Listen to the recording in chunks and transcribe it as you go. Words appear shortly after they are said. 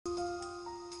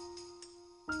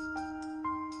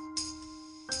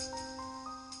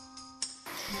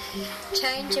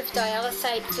Change of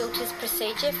Diasafe filters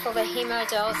procedure for the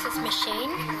haemodialysis machine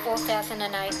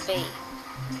 4008B.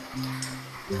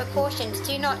 Precautions: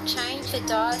 do not change the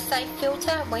Diasafe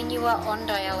filter when you are on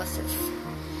dialysis.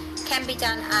 Can be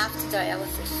done after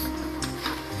dialysis.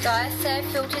 Diasafe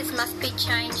filters must be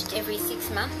changed every 6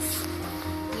 months.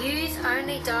 Use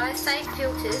only Diasafe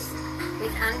filters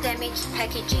with undamaged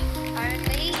packaging,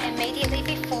 only immediately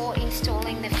before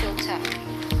installing the filter.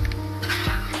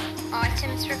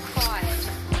 Items required: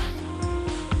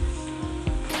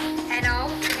 an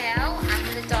old towel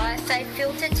under the Diasafe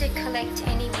filter to collect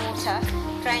any water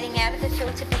draining out of the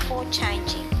filter before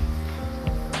changing.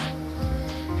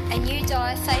 A new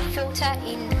Diasafe filter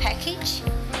in the package,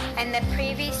 and the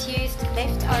previous used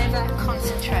leftover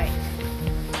concentrate.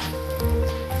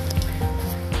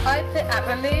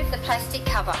 Remove the plastic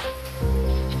cover.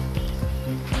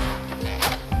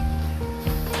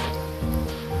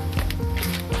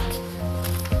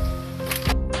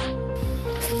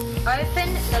 Open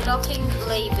the locking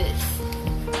levers.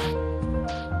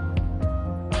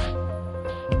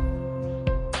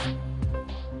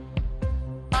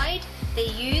 Slide the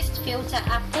used filter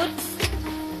upwards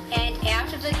and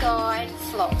out of the guide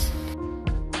slot.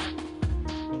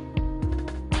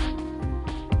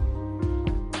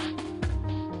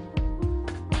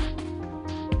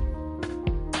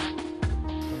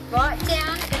 Write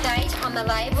down the date on the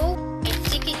label and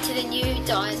stick it to the new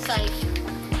Diasafe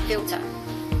filter.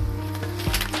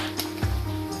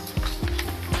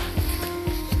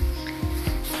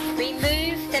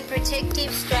 Remove the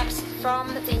protective straps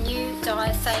from the new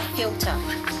Diasafe filter.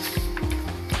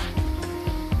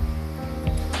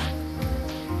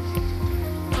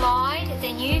 Slide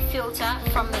the new filter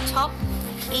from the top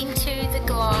into the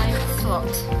glide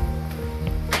slot.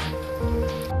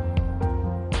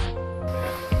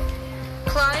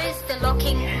 Close the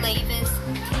locking levers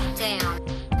down.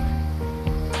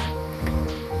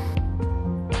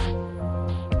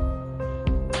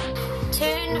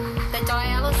 Turn the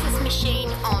dialysis machine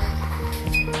on.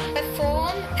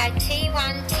 Perform a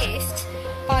T1 test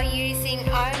by using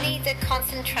only the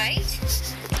concentrate.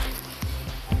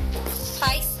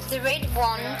 Place the red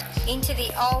wand into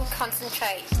the old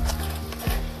concentrate.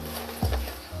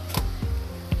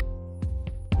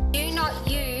 Do not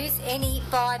use any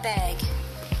buy bag.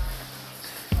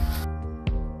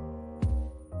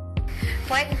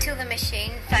 Wait until the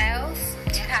machine fails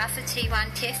to pass the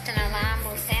T1 test and an alarm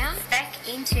will sound. Back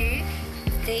into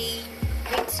the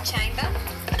rinse chamber.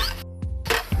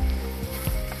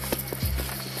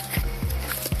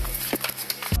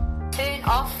 Turn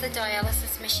off the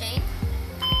dialysis machine.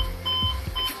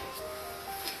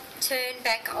 Turn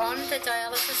back on the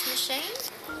dialysis machine.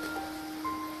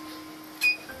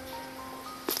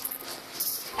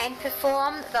 And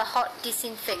perform the hot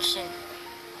disinfection.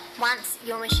 Once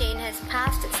your machine has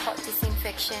passed its hot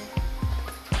disinfection,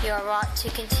 you are right to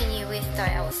continue with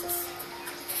dialysis.